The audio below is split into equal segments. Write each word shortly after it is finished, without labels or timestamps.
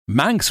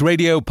Manx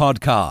Radio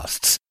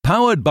Podcasts,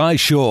 powered by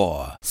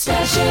Shaw.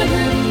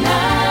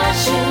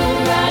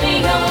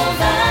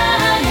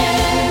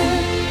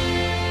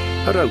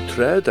 Ar oud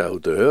tred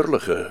oud de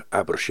hurlige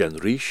Abbyr Shen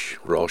Reesht,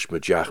 Reesht me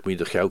jach me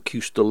de chau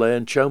kiuste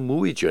lein chau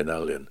mooi jen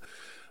alin.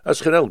 As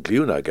genel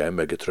gliwnag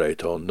ag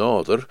getreit on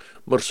nader,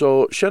 maar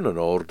so Shen en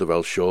oor de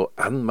wel Shaw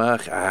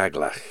anmach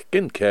aglach,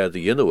 gin care de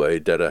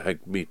inaway der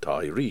heg me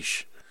tai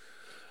Reesht.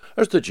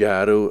 As de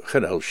jaru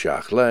genel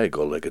shach leg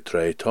ol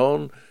getreit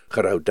on,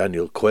 gerau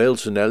Daniel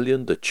Quails en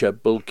Elian de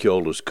chebbel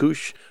kjoles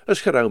kush,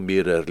 as gerau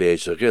meer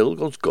lezer gil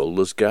ons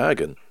golles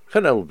gagen.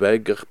 Genel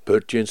weg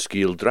purtje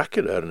skiel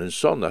Dracula en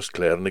son as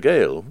Claire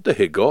Gale, de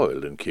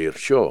higoil en keer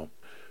Shaw.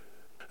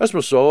 As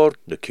me soort,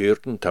 de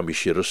keerten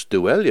tamishirus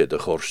duelje de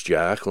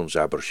gorstjaag ons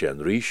Abbyr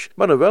Shen Reesht,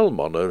 maar wel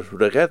manner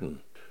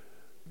regedden.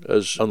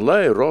 As an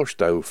lei Reesht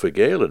dau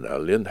vergelen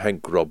alien,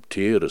 Henk Rob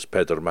Tier as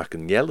Peder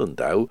maken jellen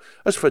dau,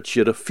 as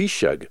vatshire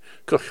fischag,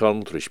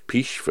 kochantris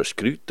pisch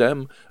verskruut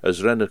dem,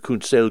 as renne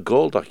kunsel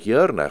goldach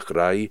jernach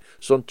rai,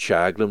 son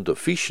chaglem de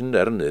fischen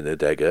ern in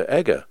het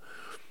egge.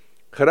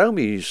 Gerau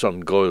mi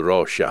son goil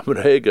Reesht am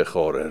rege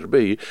chor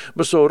erby,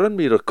 maar so ren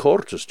mi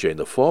rekord as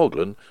Jane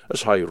Foglen,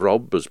 as hij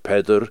Rob as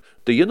Peder,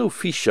 de jeno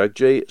fischag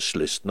jay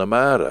slist na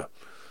mare.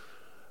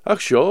 Ach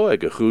sjo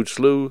egge goed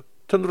slu,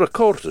 ten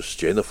rekord as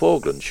Jane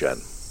Foglen Shen.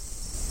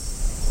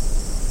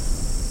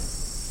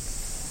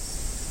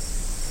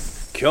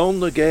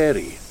 Kjon na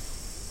geri,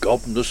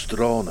 gob na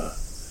strane,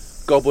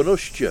 gob an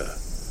ustje,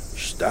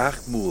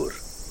 stach moer.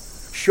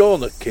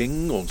 Sean a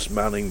king ons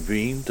manning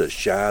veen te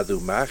shadu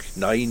mach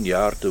 9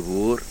 jaar te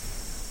voer.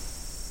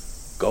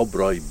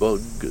 Gobrai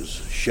bug as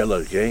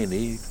shella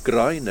geni,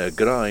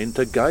 grind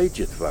te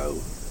guidjet vou,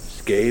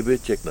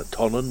 skebit ik na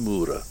tonnen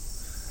moere.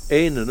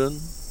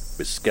 Eenenen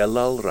biskell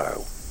al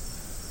rauw.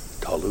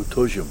 Talu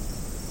tujum,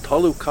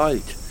 talu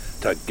kite,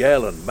 ta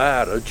gel en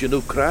mare genu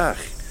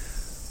krach.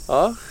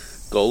 Ach,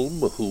 gol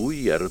me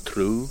hui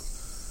true,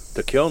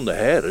 te kjon de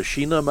heren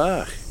shina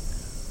mach.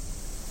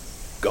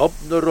 Gob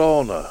na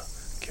rana,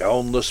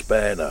 kjon de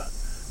spana,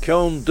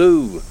 kjon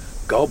du,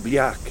 gob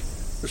jak,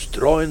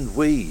 stroin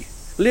wee,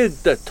 lig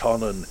de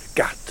tonnen,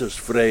 gattus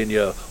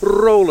frenia,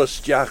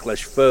 rolus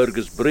jachles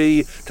fergus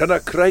brie, ten a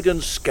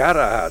craigen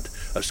scarahad,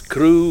 as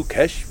crew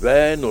kesh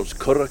ven ons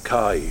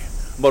currakai,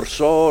 maar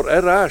sor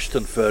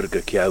ashten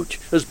ferge kjouch,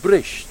 as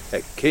brisht,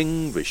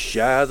 king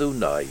vishadu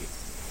nai.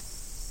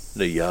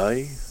 Ne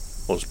jai,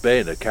 ons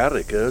bene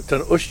karike,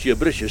 ten ustje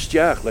brisjes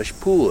jachles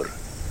poer.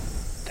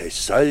 Te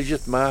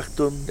saljet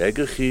machtun,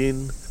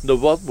 eggegien, na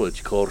wat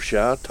moet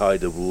korsha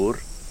tide woer.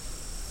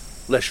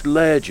 Les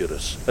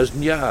legerus, as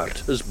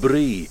njaart, as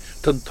brie,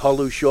 ten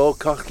talu shaw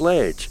kach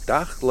leeg,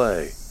 dach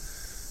lei.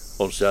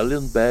 Ons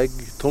elien beg,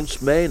 tons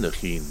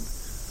menigien,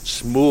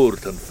 smoor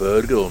ten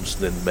verge ons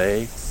nin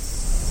mei.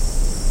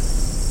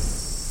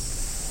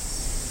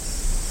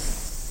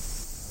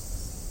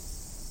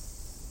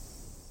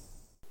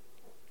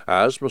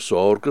 As me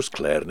sorgus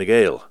Claire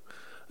Gale.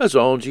 As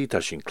ongi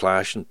tashin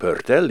clashin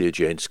pertelje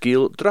Jane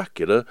skiel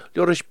Dracula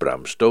Joris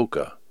Bram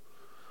Stoker.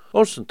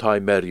 Ons en tai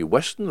Mary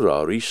Weston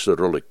rari Sir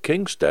Rullick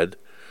Kingstead,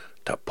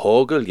 ta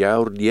pogel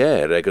jaur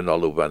nier egen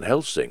allu Van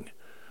Helsing,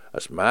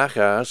 as mach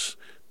as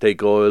te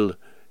goil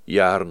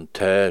jarn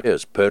te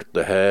as pert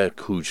de hair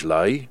kooj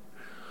lai,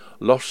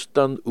 lost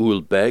dan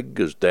oelbeg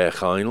as der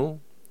chynel,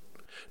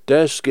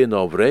 der skin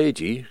of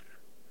regi,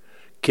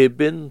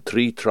 kibbin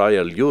 3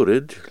 trial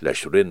urid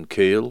lesh rin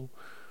keel,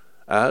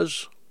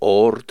 as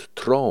Ord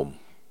Trom.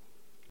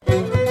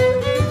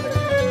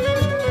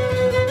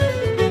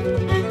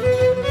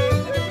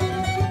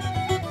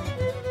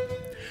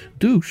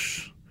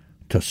 Dus,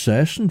 ta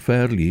sessen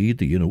verlie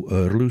de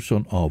urlus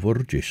on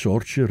over je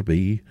sorcher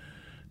bi,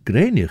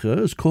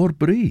 greinige as cor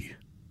brie.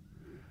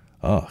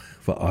 Ach,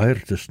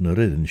 vereirtes na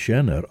ridden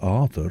Shen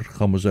Arthur,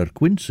 gammes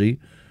Quincy,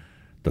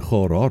 de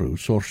chor oru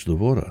sors de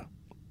vorre.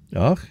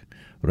 Ach,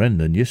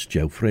 ren en jist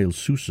jou frail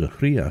soese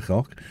chriach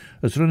och,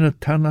 as ren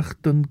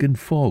tannachten gin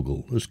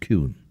vogel as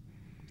kuun.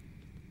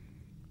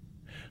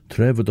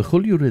 Treve de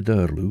chuljurid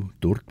erlu,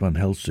 dort Van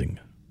Helsing.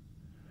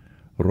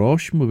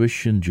 Rosh me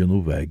vishin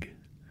ginu weg,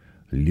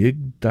 lig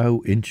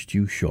dau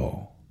instu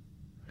shaw.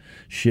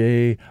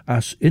 She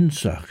as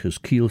insach as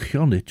kiel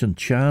chonit en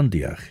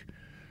chandiach,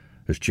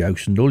 as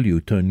jaus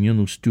nulju ten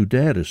jenu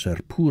studeris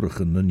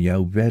purigen en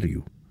jou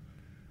verju.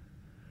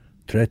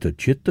 Trette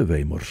chitte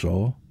we maar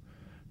so,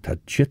 ta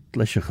chit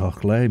lesje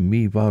gachlei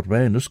mi war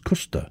weines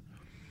kuste.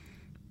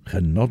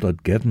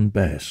 Genodded gedden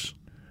bes,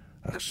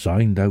 ach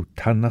sein dau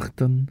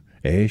tannachten,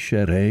 eish,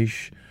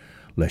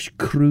 les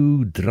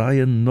crew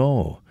draaien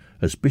no,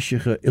 as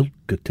bischige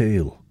ilke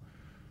teel.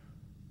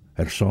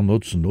 Son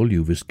odsen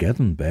ulju vis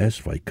gedden bes,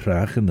 vai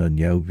krachen en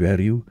jou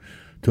verju,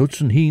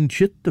 totsen hien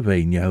chitte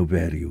wein jou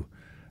verju,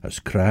 as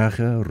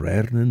krache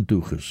rernen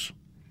duches.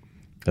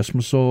 As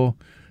me so,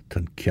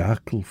 ten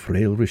kjakel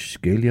freelrisch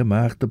skelje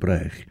maag de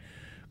brech,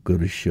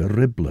 gurische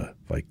ribble,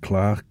 vai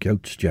klaag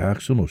kjouts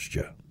jags en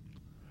ostje.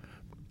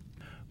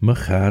 Me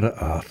gare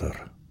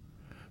Arthur,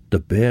 De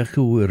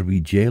berchu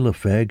wie jele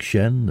fag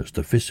Shen, as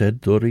de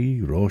fishead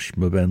durry, Reesht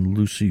me ben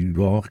Lucy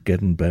roch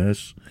gedden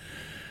bes.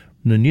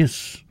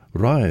 Nis,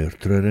 rair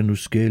treren u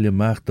scale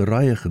macht de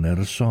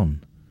reichen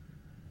son.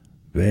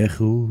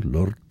 Wechu,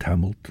 Lord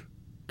Tamult,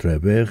 tre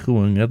wechu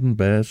en gedden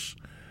bes,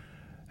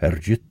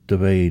 jit de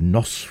wei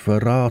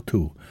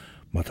Nosferatu,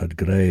 mat had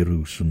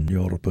greirus een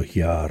Europa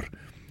jaar,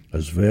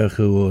 as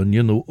wechu en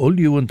jenu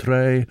olju en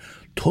tre,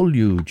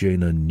 tolju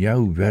jene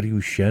njau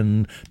verju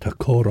Shen, ta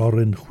cor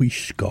orin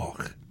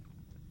huiskach.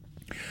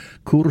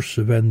 Koers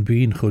wen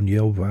bien gon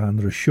jou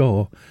waanre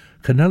shaw,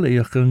 genelle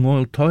ich een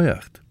oil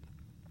toyacht.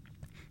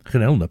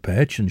 Genel na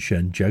patchen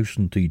Shen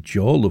jousen die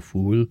jole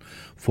fool,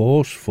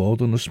 force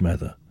forden a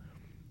smedder.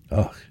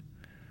 Ach,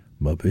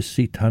 ma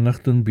vissi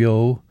tannachten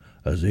bio,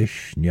 as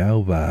ish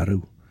njau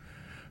waru.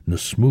 Na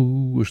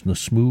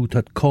smoo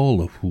tat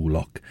call of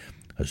hoolok,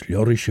 as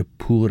ljorische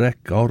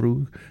poerek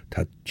oru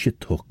tat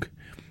chithook,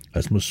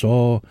 as me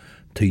saw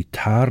ti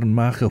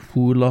tarnmache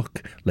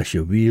foolok, les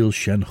je wiel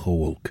Shen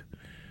choolk.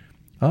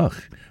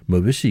 Ach,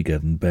 me vissi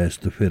gedden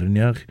best de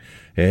firniach,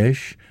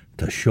 esh,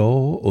 ta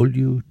shaw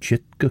olju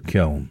chit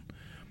gekjaun.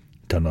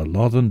 Tan a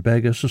lodden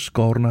begges a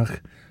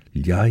scornach,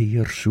 ljai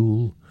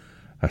soel,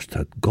 as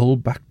tat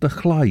golbak de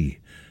chlai,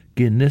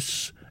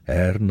 ginnis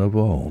na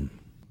woon.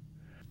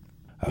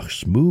 Ach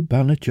smoo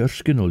bannet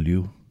jerskin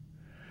olju,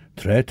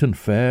 treten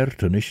fair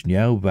ten is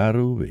njau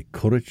waru, we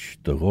courage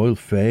de royal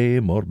fee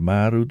mor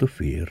maru de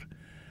fear.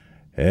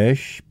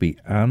 Esh, bi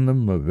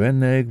anem me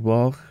weneg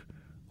wach,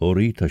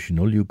 Orit as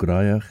nolju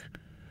graiach,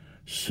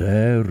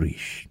 se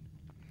Reesht.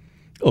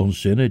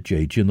 Onzinne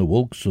jage in the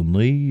wolks on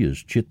thee,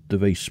 as chit de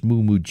vei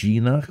smoomu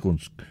ginach,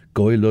 ons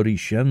goilori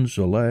Shen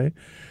zolai,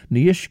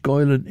 ni ish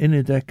goilen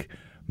inidek,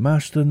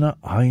 master na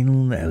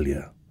eineln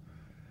elia.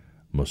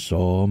 Ma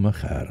saw me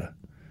chara.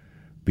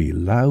 Bi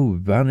lau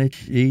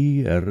vanich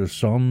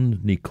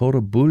son ni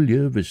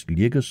korabulje vis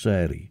liga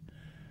seri.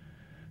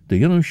 De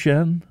jenu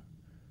Shen,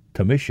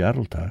 ta mish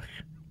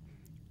arltach.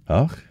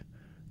 Ach,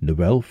 na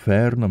wel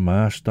fair na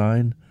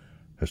maastein,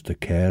 as de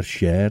care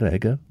share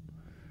egge.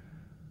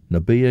 Na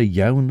bia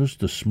jaunus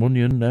de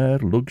smunjen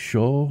lug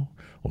shaw,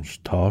 ons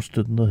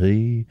tasted na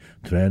hee,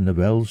 trein na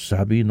wel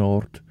sabi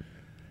noord.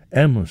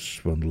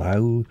 Emmes van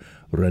lau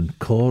ren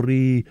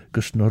kori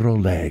gus na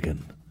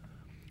rolegen.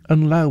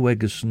 An lau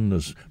eggesen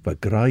as va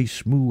grai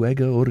smoo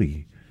egge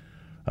ori.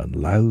 An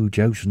lau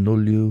jaus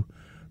nulju,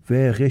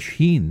 ver ish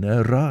hien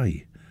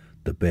rai,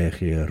 de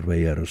beche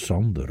weer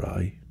sonder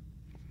rai.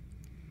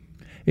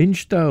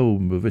 Instau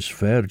me vis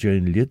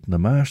vergein lid na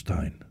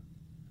maastein.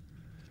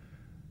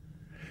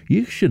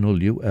 Ich shin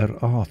ulju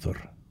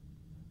Arthur.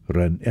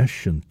 Ren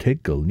eschen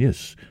tegel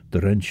nis, de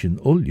renshin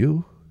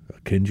ulju, a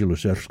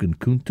kingelus erskin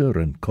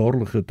kunter en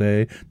korlige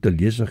de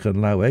lisach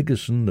en lau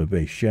eggesen, de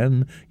we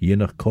Shen,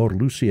 jenach kor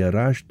Lucy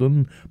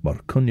Ashton,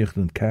 maar kunjach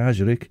den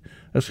kajrik,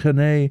 as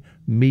gene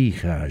mi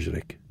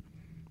kajrik.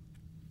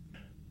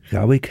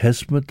 Gauw ik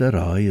hesmet der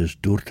ai as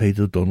doortheid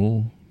de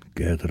dunnel,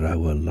 Ged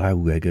rauwe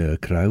lauwegge a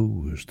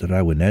krauw, as de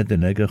rauwe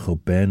nedenegge go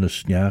ben a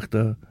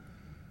snjaagda.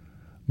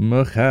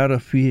 Me chara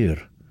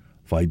fier,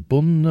 vai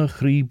bunne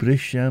chrie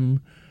brishem,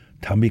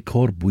 tammy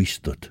cor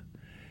buistot.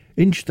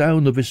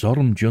 Inchdown of his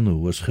arm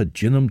junno as ge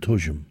jinnum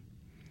tushem.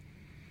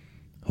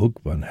 Hug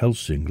van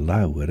Helsing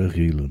lau a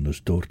gielen as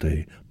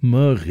dorte,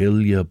 me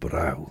gilje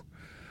brauw.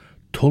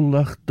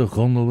 Tullach de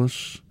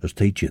gonneles as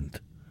te jint.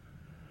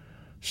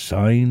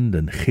 Signed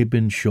en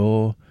gibbin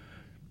shaw,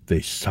 they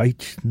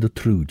sight de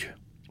truge.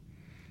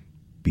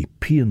 Be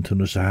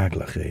pienten as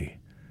aglach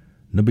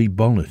na be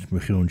bonnet me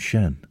groen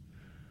Shen.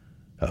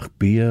 Ach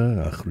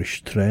bia, ach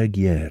ristreg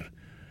yer,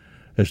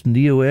 as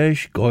neo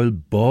esh goil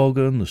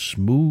bogen,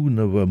 smoon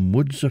of a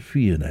muds a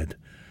fianed.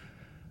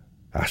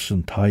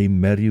 Assen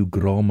time meriu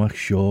gromach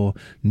shaw,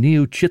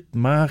 neo chit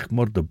mach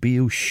mor de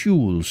bio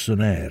shul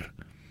sen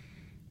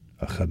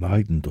Ach an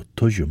eiden do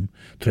tushem,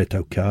 tret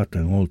au kaart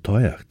en ol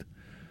toyacht.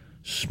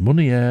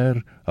 Smunny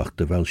ach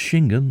de wel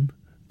shingen,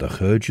 de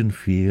geurgen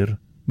fier,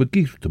 me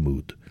gierte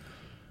moed.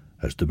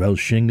 As de wel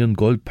shingen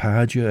goil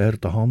paje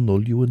de han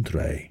olju en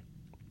trei.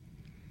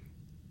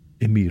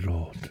 Imi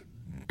rood,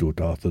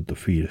 doet altijd de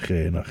vier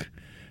genach,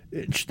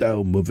 in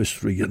stouw me vis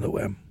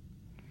hem.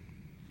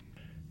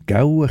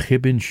 Gauwe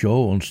gibbin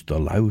show ons de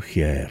lauw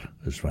geer,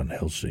 as van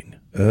Helsing,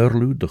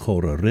 Erlu de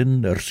gore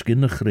rin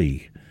skinne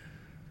grie.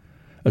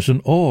 As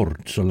een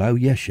oord zo lauw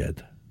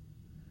jeshed.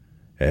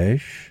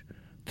 Esh,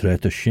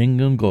 tret de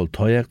shingen gol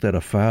toyak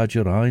a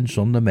fager ein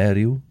zonder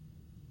meriu.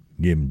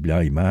 Nim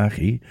blij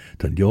machi,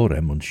 dan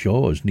jorem ons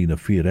show as nina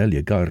vier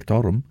elje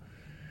gartorm.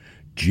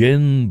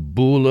 Gin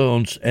boele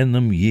ons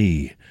enem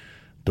je,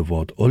 de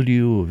wat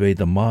olju we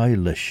de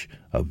mailish,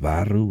 a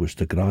varu is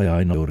de grai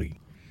ein ori.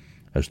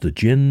 As de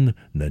gin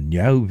na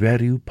njau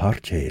veru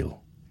parteel.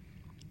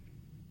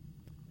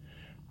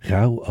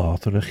 Gauw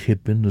Arthur a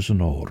gibbin as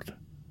een oord.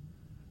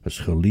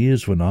 As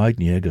gelees van uit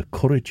nege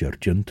courage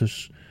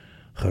argentus,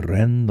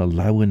 geren na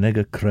lauwe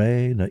nege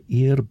krei na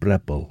eer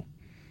breppel.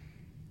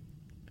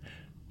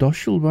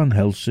 Doshel van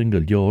Helsing a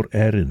jor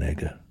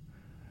erinege,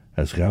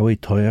 as gauw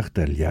toyach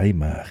der jij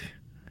maag.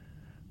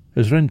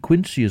 As ren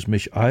Quincy as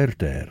mish air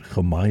der,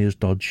 gemai as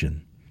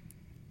dodgen.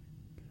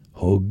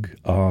 Hug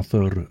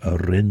Arthur a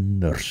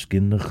rin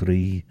skin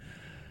rí,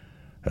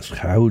 as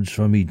chouds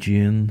van mi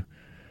gin,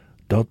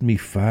 dat mi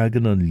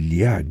fagen an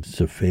liag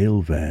sa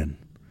veel van.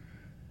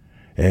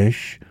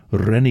 Esh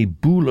renny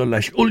boele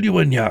lesh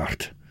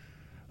uljuwenjaard,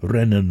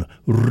 rennen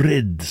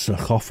rid sa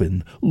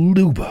choffin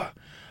luba,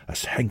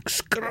 as henk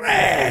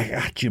skreg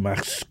at je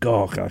mag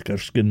skach ac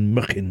skin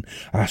muchin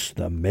as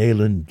na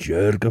melen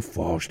jurge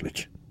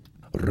forslich.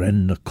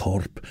 Ren na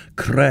korp,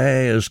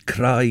 cray as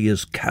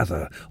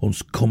cather,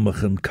 ons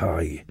kummachen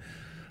kai.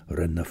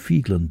 Ren na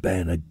fieglen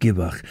bijna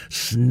givach,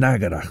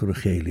 snaggerach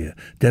regelia,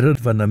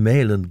 derred van na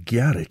melen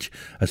garage,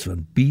 as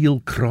van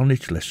biel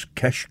chronic les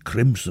kesh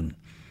crimson.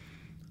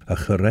 A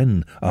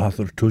geren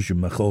Arthur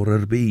tusjem a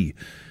chorer bi.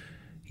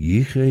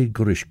 Jiche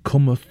grish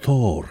kumme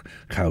thor,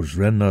 chaus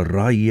ren na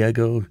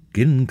raiegel,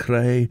 gin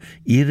cray,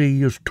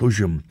 iri as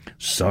tusjem,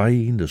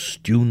 sain as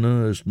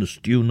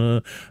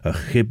stuna, a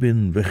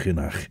chibbin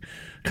vichinach.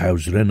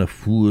 Chaus ren a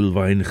fool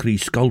vain chri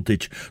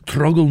skaltich,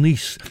 trogel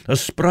nis, a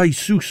spray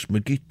soes me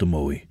giet de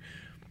mooi.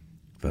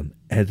 Van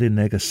edin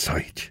eg a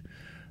sight,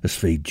 as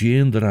ve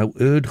jean der au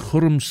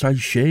churm sai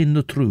Shen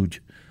na trúd.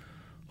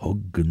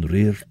 Hug en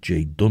reert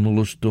jay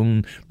dunnelus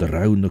dun, der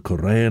rau na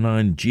corena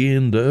en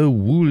jean de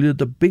woelje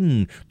de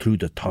bing through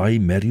de tai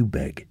merriw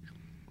beg.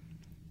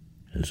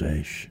 As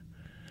esh,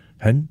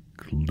 Henk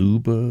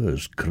luba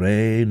as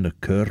cray na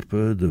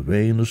kerpe de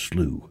vein a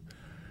slew,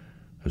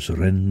 as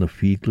ren na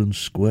fieglen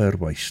square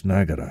by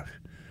snaggerach,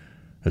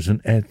 as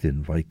an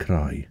edin by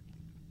cry.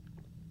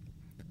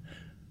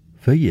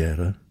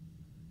 Verjere,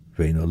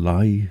 vein a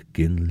lai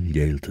gin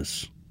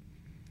leeltes,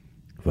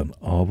 van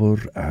aber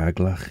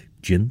aglach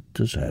jint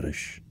as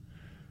herish.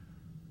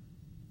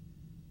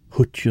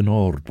 Hutjen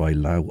ord by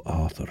lau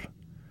Arthur,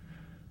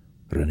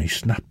 renny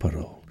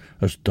snapperel,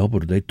 as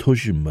dobber de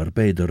tusjem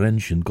bij de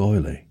rensjen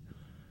goile.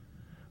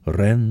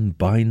 Ren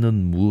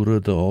beinen moere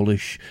de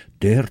olish,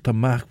 der te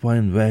maak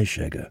wijn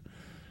wijsegge,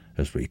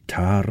 as we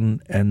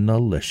taren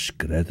ennel les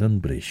skredden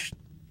brisht.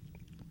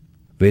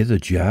 We de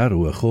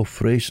jaru a go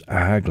vrees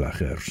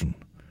aglach ersen.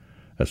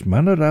 As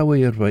manne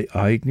rauwe wij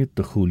eignet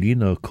de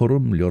chulina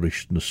kurum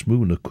ljorish na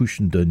smoene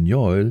kuschen den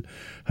joil,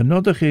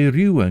 henodig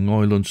riu eng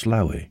oil ons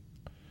lauwe.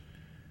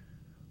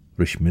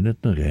 Rish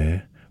minnet na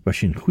ge,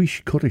 was in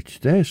huish kurrit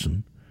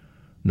desen,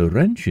 na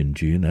rensjen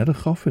gien er a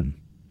choffin.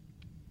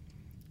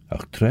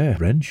 Ach tre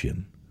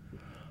rensjen,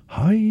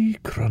 hai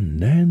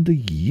kranen de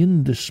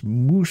yin des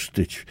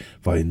moestich,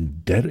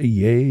 vain der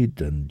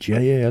jed en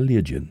jaye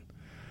eligen.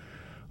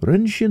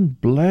 Rensjen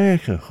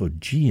blege go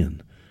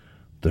gien,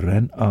 de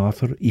ren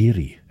Arthur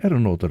iri,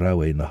 an od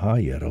rauwe na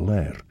hai a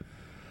leir,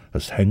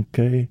 as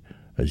henke,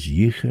 as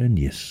jiche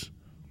nis.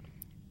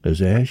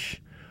 As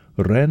esh,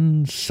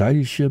 ren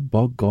seilsje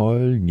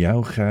bogoil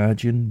njau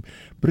chadjen,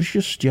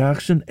 brisje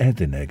stjags en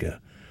edinegge,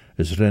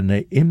 as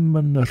renne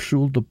immen naar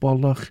soel de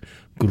bollach,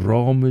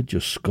 gromid je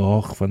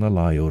skach van a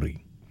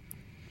laiori.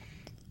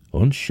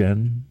 Ons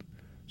Shen,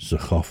 ze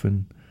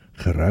choffin,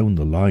 geround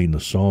de line a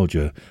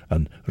soldier,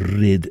 en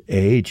rid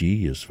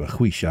agi, as va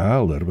chwish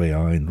aal bij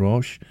ein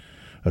rosh,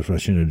 as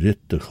was in a dit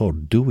de chor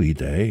dewey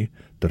day,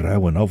 de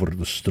rauwen over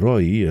de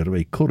strooi,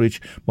 bij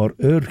courage, maar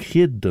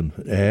gid en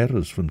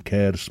as van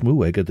care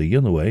smoegge de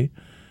jinaway.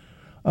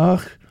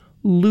 Ach,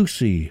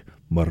 Lucy,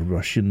 maar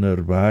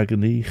rushin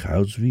wageni,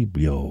 gouds wie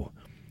bio.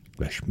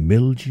 Lesh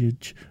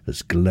Mildred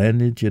as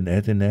Glenage en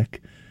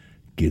Edinek,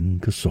 gin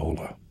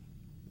Casola.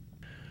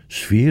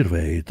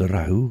 Sfeerwee de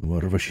rauw,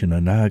 maar was je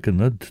een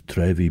nagened,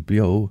 trevi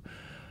bio,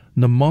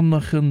 na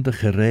monnichen de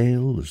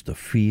gereel as de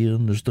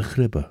fien as de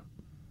gribbe.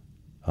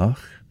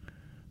 Ach,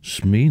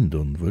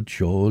 smiendun wat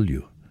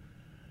sjolju.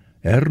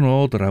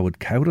 No der rauw het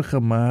kourige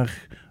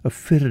maag, a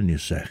firnje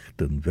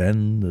zegt, en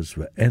wen as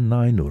we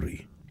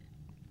ennainuri.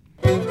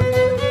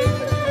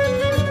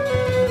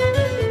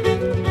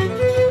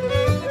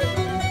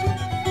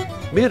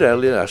 Meer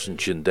elje as een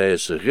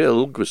chindeese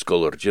gil,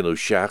 gwiscoller ginu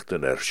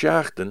schachten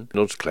schachten, in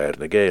ons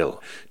kleine geel.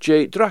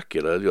 J.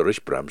 Dracula, Joris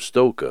Bram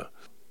Stoker.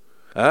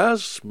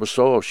 As, me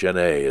so Shen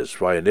is,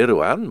 why an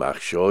iru an mach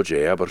sho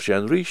J. Abbyr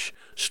Shen Reesht,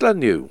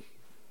 slennu.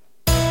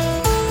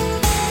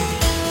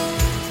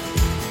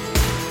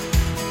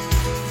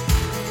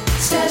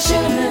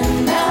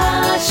 Station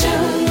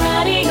Nation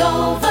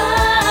Radio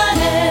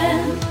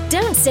Vernon.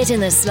 Don't sit in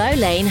the slow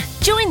lane.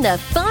 Join the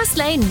fast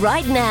lane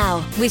right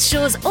now with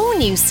Shaw's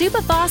all-new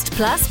Superfast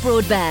Plus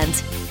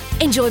broadband.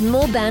 Enjoy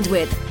more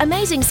bandwidth,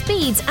 amazing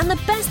speeds and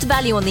the best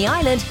value on the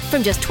island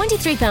from just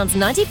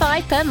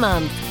 £23.95 per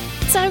month.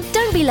 So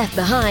don't be left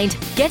behind.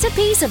 Get a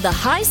piece of the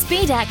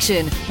high-speed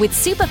action with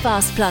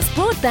Superfast Plus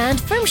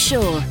broadband from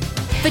Shaw.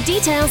 For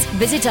details,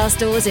 visit our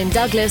stores in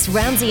Douglas,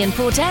 Ramsey and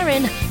Port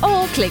Erin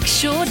or click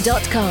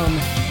shaw.com.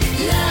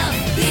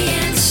 Love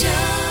being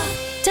Shaw.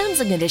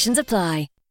 Terms and conditions apply.